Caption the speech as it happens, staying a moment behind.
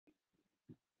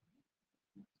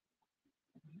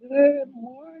Good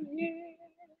morning.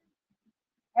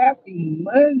 Happy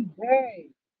Monday.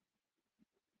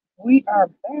 We are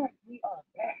back. We are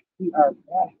back. We are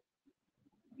back.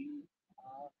 We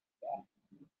are back.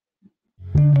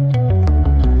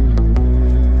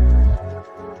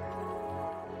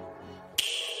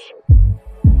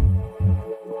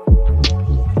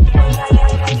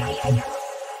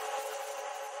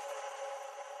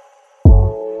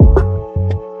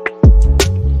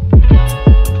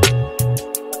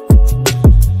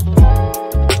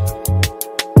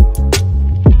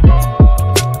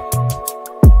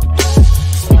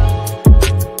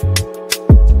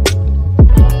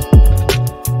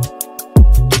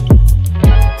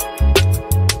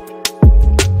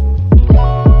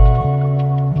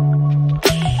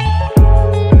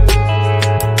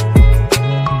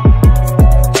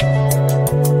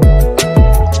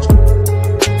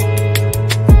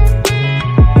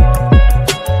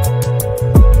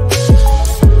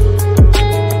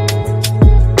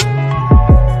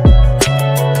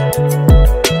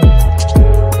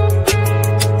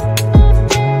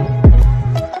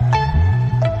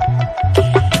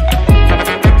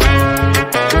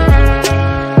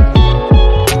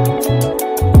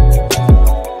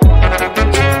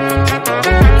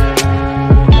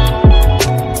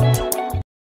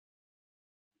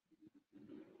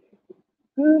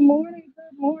 Good morning.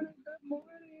 Good morning. Good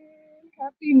morning.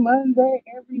 Happy Monday,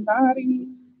 everybody.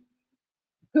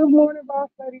 Good morning, boss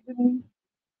lady Denise.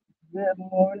 Good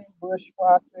morning,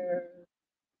 Bushwalkers.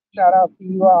 Shout out to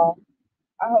you all.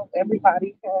 I hope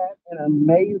everybody had an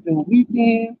amazing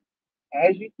weekend.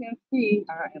 As you can see,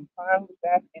 I am finally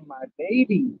back in my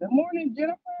baby. Good morning,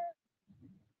 Jennifer.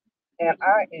 And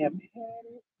I am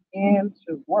headed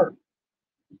into work.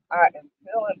 I am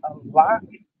feeling a lot.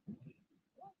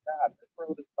 Oh God, this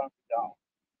road is bumpy, y'all.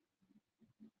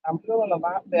 I'm feeling a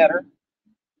lot better.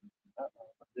 But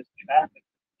this traffic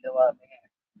is still up,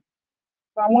 man.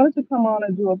 So I wanted to come on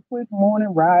and do a quick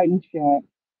morning ride and chat,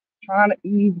 trying to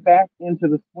ease back into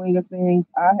the swing of things.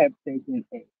 I have taken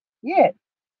a hit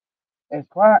as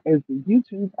far as the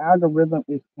YouTube algorithm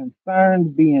is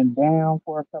concerned, being down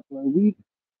for a couple of weeks.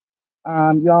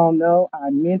 Y'all know I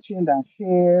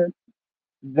shared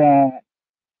that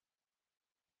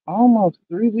almost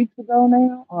 3 weeks ago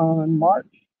now, on March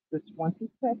the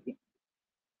 22nd,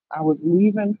 I was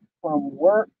leaving from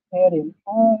work, heading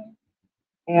home,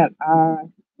 and I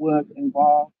was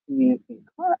involved in a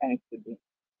car accident.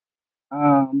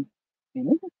 Um, and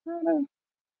it was kind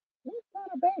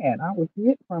of bad. I was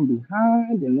hit from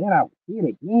behind, and then I was hit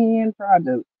again. Tried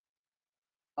to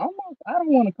almost, I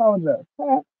don't want to call it a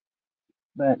attack,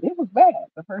 but it was bad.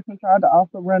 The person tried to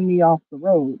also run me off the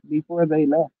road before they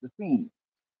left the scene.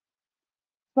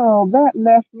 So that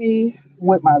left me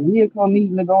with my vehicle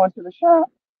needing to go into the shop,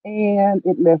 and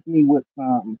it left me with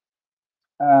some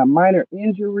minor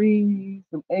injuries,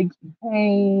 some aches and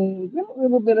pains, and a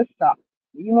little bit of shock.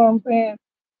 You know what I'm saying?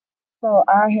 So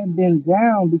I had been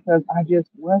down because I just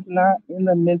was not in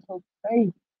the mental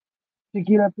space to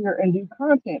get up here and do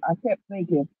content. I kept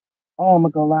thinking, oh, I'm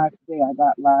gonna go live today. I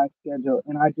got live scheduled,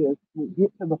 and I just would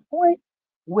get to the point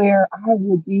where I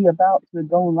would be about to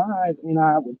go live, and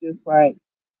I would just like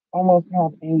almost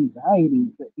have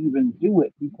anxiety to even do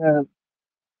it because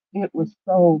it was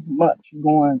so much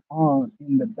going on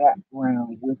in the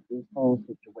background with this whole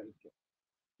situation.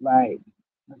 Like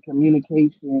the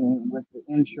communication with the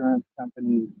insurance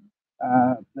company,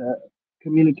 the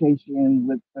communication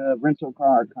with the rental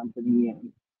car company,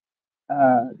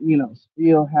 and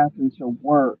still having to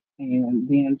work and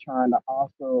then trying to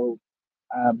also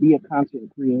be a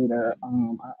content creator.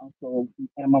 I also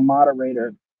am a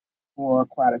moderator for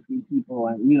quite a few people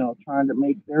and, trying to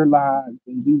make their lives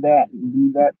and do that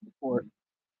support.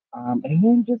 And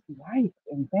then just life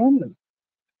and family.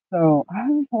 So I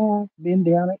have been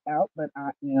down and out, but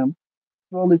I am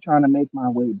slowly trying to make my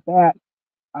way back.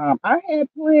 I had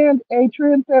planned a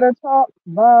trendsetter talk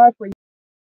live for,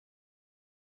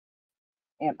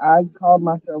 and I called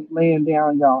myself laying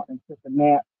down, y'all, and took a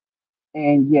nap.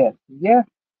 And yes, yes,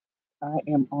 I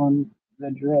am on the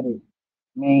dreaded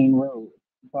main road,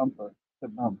 bumper to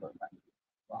bumper. Right?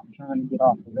 So I'm trying to get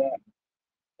off of that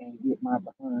and get my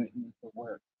behind into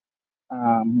work.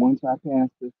 Once I pass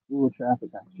this school traffic,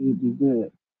 I should be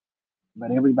good.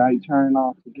 But everybody turning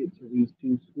off to get to these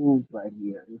two schools right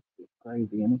here. It's just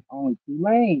crazy. And it's only two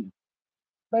lanes.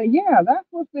 But yeah, that's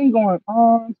what's been going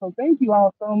on. So thank you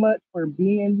all so much for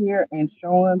being here and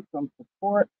showing some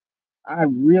support. I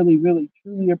really, really,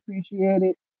 truly appreciate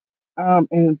it.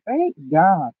 And thank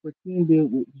God for Team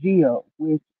Build with Geo,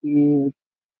 which is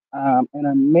an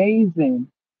amazing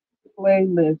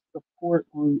playlist support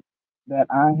group that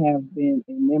I have been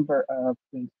a member of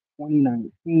since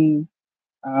 2019,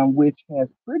 which has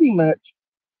pretty much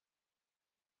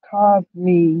caused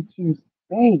me to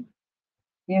stay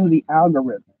in the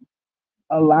algorithm,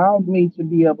 allowed me to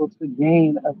be able to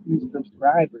gain a few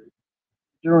subscribers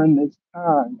during this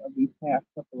time of these past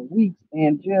couple of weeks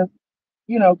and just,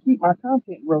 keep my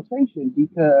content in rotation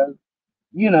because,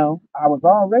 I was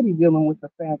already dealing with the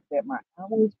fact that my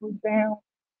hours was down,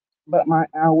 but my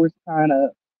hours kind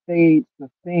of stayed the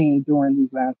same during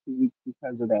these last 2 weeks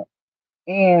because of that.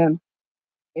 And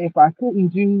if I couldn't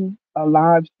do a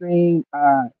live stream,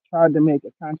 I tried to make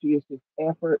a conscientious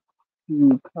effort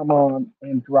to come on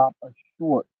and drop a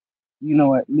short,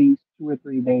 at least 2 or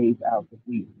 3 days out the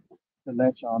week to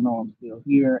let y'all know I'm still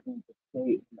here and to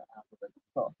stay in the algorithm.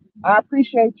 So I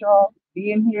appreciate y'all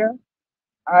being here.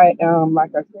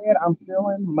 Like I said, I'm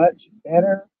feeling much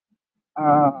better.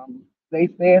 They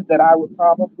said that I would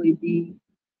probably be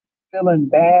feeling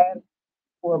bad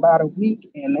for about a week,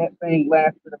 and that thing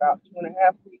lasted about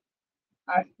 2.5 weeks.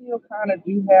 I still kind of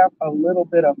do have a little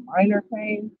bit of minor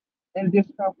pain and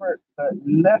discomfort, but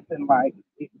nothing like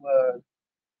it was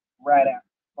right after.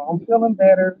 So I'm feeling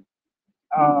better.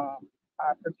 Um,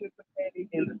 I participated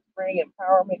in the Spring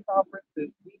Empowerment Conference this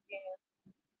weekend.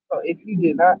 So if you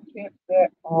did not catch that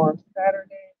on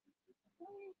Saturday,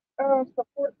 please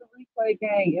support the replay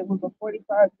gang. It was a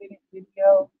 45-minute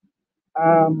video.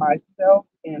 Myself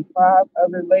and five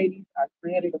other ladies, I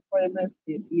created a playlist.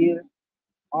 It is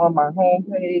on my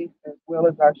homepage as well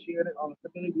as I shared it on the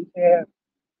community tab.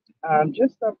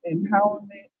 Just some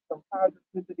empowerment, some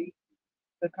positivity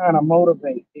to kind of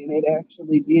motivate, and it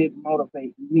actually did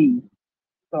motivate me.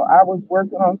 So I was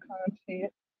working on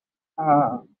content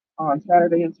on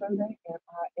Saturday and Sunday, and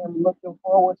I am looking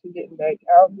forward to getting back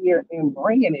out here and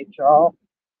bringing it, y'all.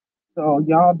 So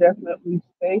y'all definitely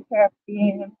stay tapped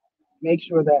in. Make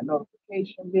sure that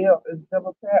notification bell is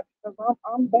double tapped because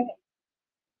I'm back.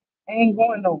 I ain't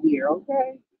going nowhere,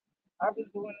 okay? I've been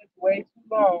doing this way too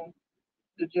long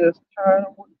to just turn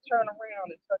around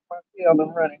and tuck my tail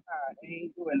and run and hide. I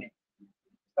ain't doing it.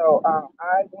 So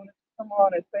I wanted to come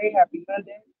on and say happy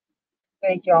Monday.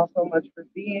 Thank y'all so much for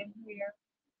being here.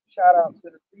 Shout out to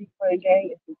the replay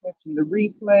gang if you're catching the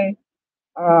replay.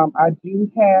 I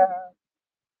do have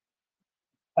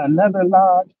another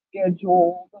live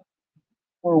scheduled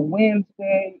for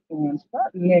Wednesday, and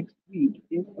starting next week,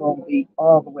 it's gonna be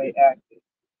all the way active.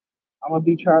 I'm gonna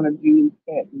be trying to do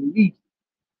at least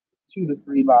 2 to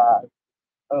 3 lives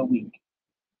a week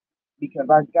because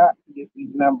I got to get these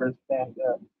numbers back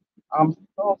up. I'm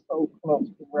so close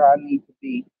to where I need to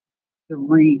be to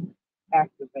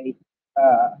reactivate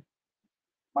uh,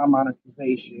 my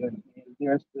monetization. And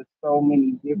there's just so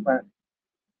many different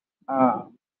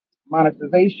um,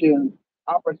 monetization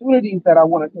opportunities that I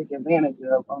want to take advantage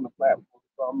of on the platform.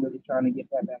 So I'm really trying to get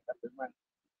that back up and running.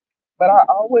 But I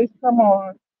always come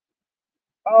on.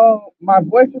 Oh, my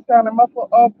voice is sounding muffled.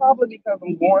 Oh, probably because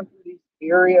I'm going through this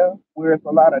area where it's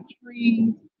a lot of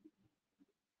trees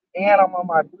and I'm on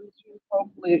my Bluetooth.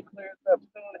 Hopefully it clears up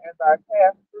soon as I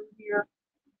pass through here.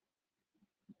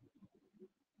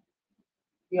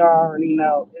 You already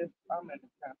know I'm in the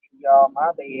country, y'all.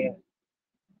 My bad.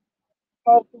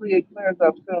 Hopefully it clears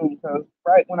up soon because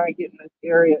right when I get in this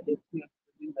area, it tends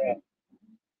to do that.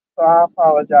 So I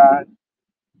apologize.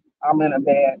 I'm in a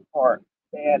bad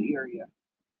area.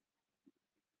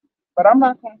 But I'm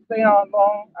not going to stay on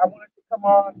long. I wanted to come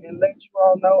on and let you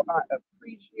all know I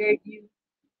appreciate you.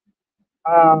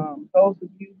 Those of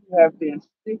you who have been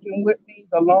sticking with me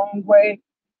the long way,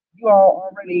 you all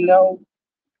already know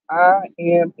I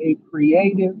am a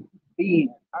creative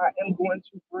being. I am going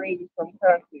to bring some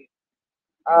content.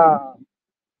 Um,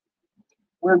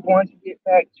 we're going to get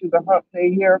back to the Hump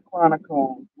Day Hair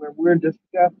Chronicles, where we're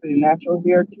discussing natural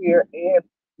hair care and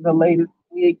the latest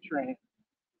wig trend.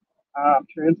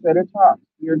 Trendsetter Talks.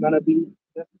 We're going to be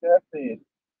discussing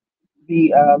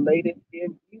the latest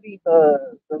in beauty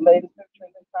buzz, the latest in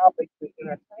trending topics, the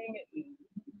entertainment news,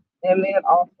 and then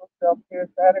also Self Care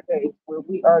Saturdays, where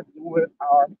we are doing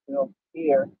our self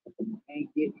care and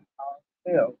getting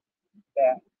ourselves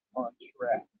back on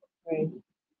track. Okay,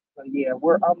 so yeah,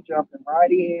 I'm jumping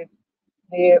right in,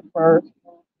 head first,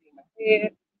 full steam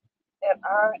ahead, and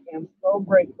I am so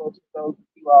grateful to those of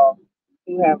you all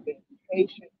who have been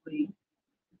patiently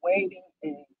waiting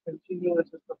and continuing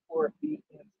to support me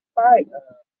in spite of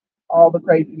all the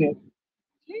craziness.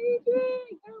 Gigi,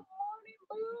 good morning,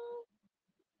 boo.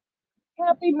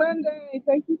 Happy Monday.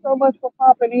 Thank you so much for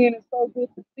popping in. It's so good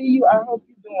to see you. I hope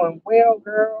you're doing well,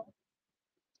 girl.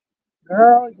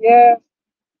 Girl, yes,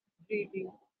 Gigi.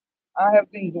 I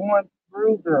have been going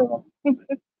through, girl.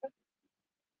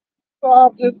 So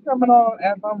I'm just coming on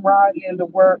as I'm riding into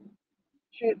work,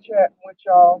 chit chatting with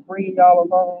y'all, bringing y'all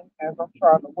along as I'm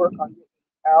trying to work on getting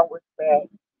hours back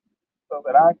so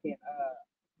that I can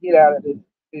get out of this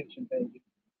suspension, baby,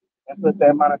 and put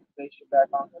that monetization back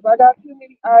on. Because I got too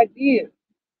many ideas.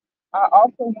 I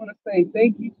also want to say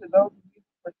thank you to those of you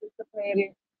who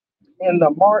participated in the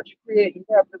March Create You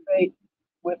Have Debate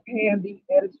with Pandy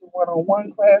Edition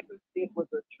One-on-One classes. It was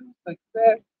a true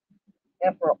success.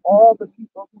 And for all the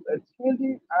people who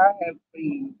attended, I have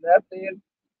seen nothing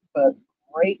but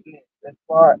greatness as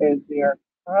far as their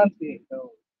content goes.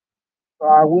 So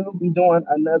I will be doing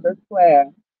another class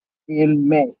in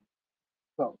May.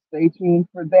 So stay tuned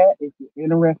for that. If you're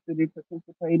interested in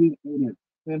participating, it is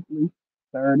simply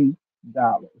 $30.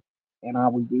 And I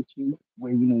will get you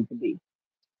where you need to be.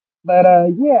 But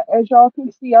yeah, as y'all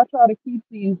can see, I try to keep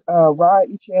these ride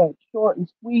and chat short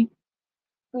and sweet,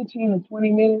 15 to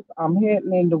 20 minutes. I'm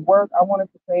heading into work. I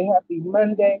wanted to say happy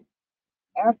Monday.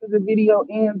 After the video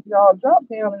ends, y'all drop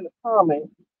down in the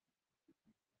comments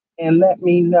and let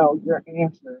me know your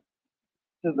answer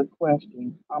to the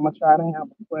question. I'm gonna try to have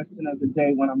a question of the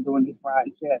day when I'm doing this ride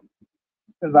and chat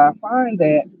because I find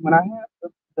that when I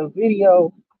have the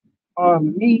video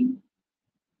on me,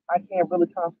 I can't really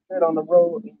concentrate on the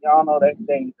road, and y'all know that's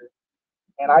dangerous.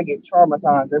 And I get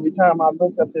traumatized every time I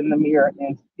look up in the mirror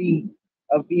and see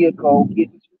a vehicle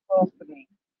getting too close to me.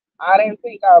 I didn't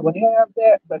think I would have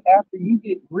that, but after you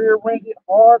get rear-ended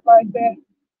hard like that,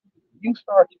 you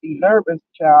start to be nervous,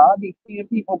 child. I be seeing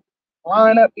people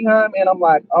flying up behind me, and I'm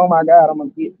like, oh my God, I'm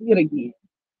gonna get hit again.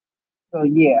 So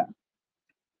yeah,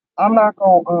 I'm not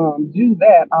gonna do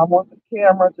that. I want the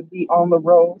camera to be on the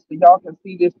road so y'all can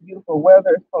see this beautiful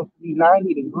weather. It's supposed to be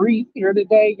 90 degrees here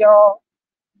today, y'all.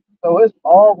 So it's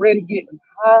already getting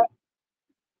hot.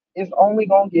 It's only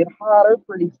gonna get hotter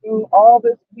pretty soon. All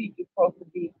this week is supposed to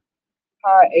be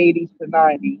high 80s to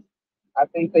 90s. I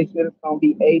think they said it's gonna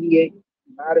be 88.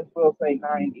 Might as well say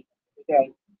 90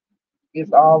 today.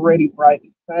 It's already bright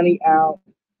and sunny out.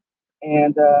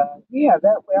 And yeah,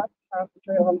 that way I can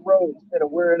concentrate on the road instead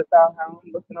of worrying about how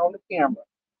I'm looking on the camera.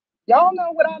 Y'all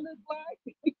know what I look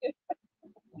like.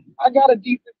 I got a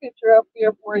decent picture up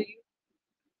here for you.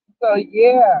 So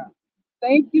yeah,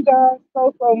 thank you guys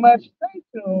so much. Stay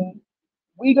tuned.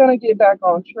 We're gonna get back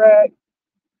on track.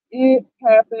 It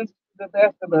happens to the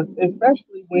best of us,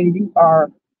 especially when you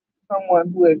are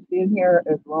someone who has been here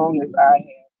as long as I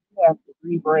have. You have to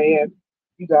rebrand.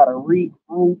 You got to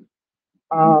regroup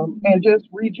and just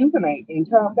rejuvenate and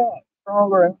come back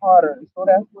stronger and harder. And so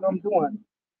that's what I'm doing.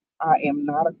 I am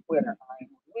not a quitter. I am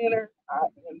a winner. I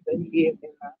am the head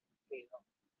and not the tail.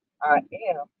 I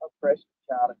am a precious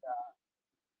child of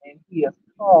God, and He has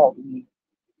called me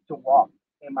to walk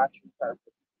in my true purpose.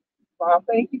 So I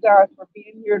thank you guys for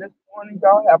being here this morning.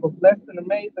 Y'all have a blessed and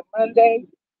amazing Monday.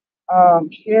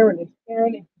 Sharing is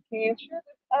caring. If you can, share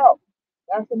this out.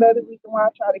 That's another reason why I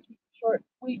try to keep it short and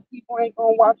sweet. People ain't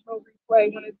gonna watch no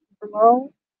replay when it's super long.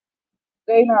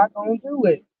 They not gonna do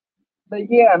it. But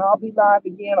yeah, and I'll be live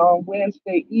again on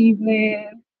Wednesday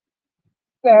evening,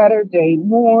 Saturday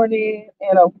morning,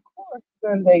 and of course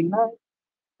Sunday night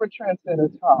for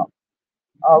Trendsetter Talk.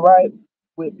 All right,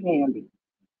 with Candy.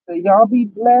 So y'all be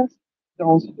blessed.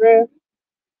 Don't stress.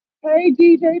 Hey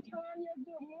DJ Tanya,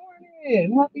 good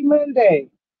morning. Happy Monday.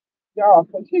 Y'all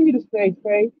continue to stay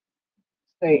safe,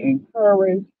 stay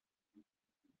encouraged,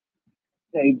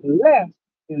 stay blessed,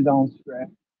 and don't stress.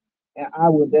 And I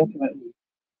will definitely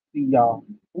see y'all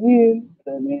in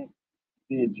the next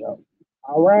video.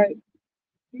 All right.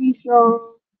 Peace,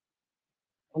 y'all.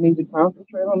 I need to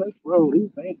concentrate on this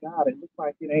road. Thank God. It looks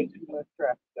like it ain't too much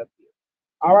traffic up here.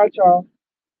 All right, y'all.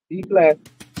 Be blessed.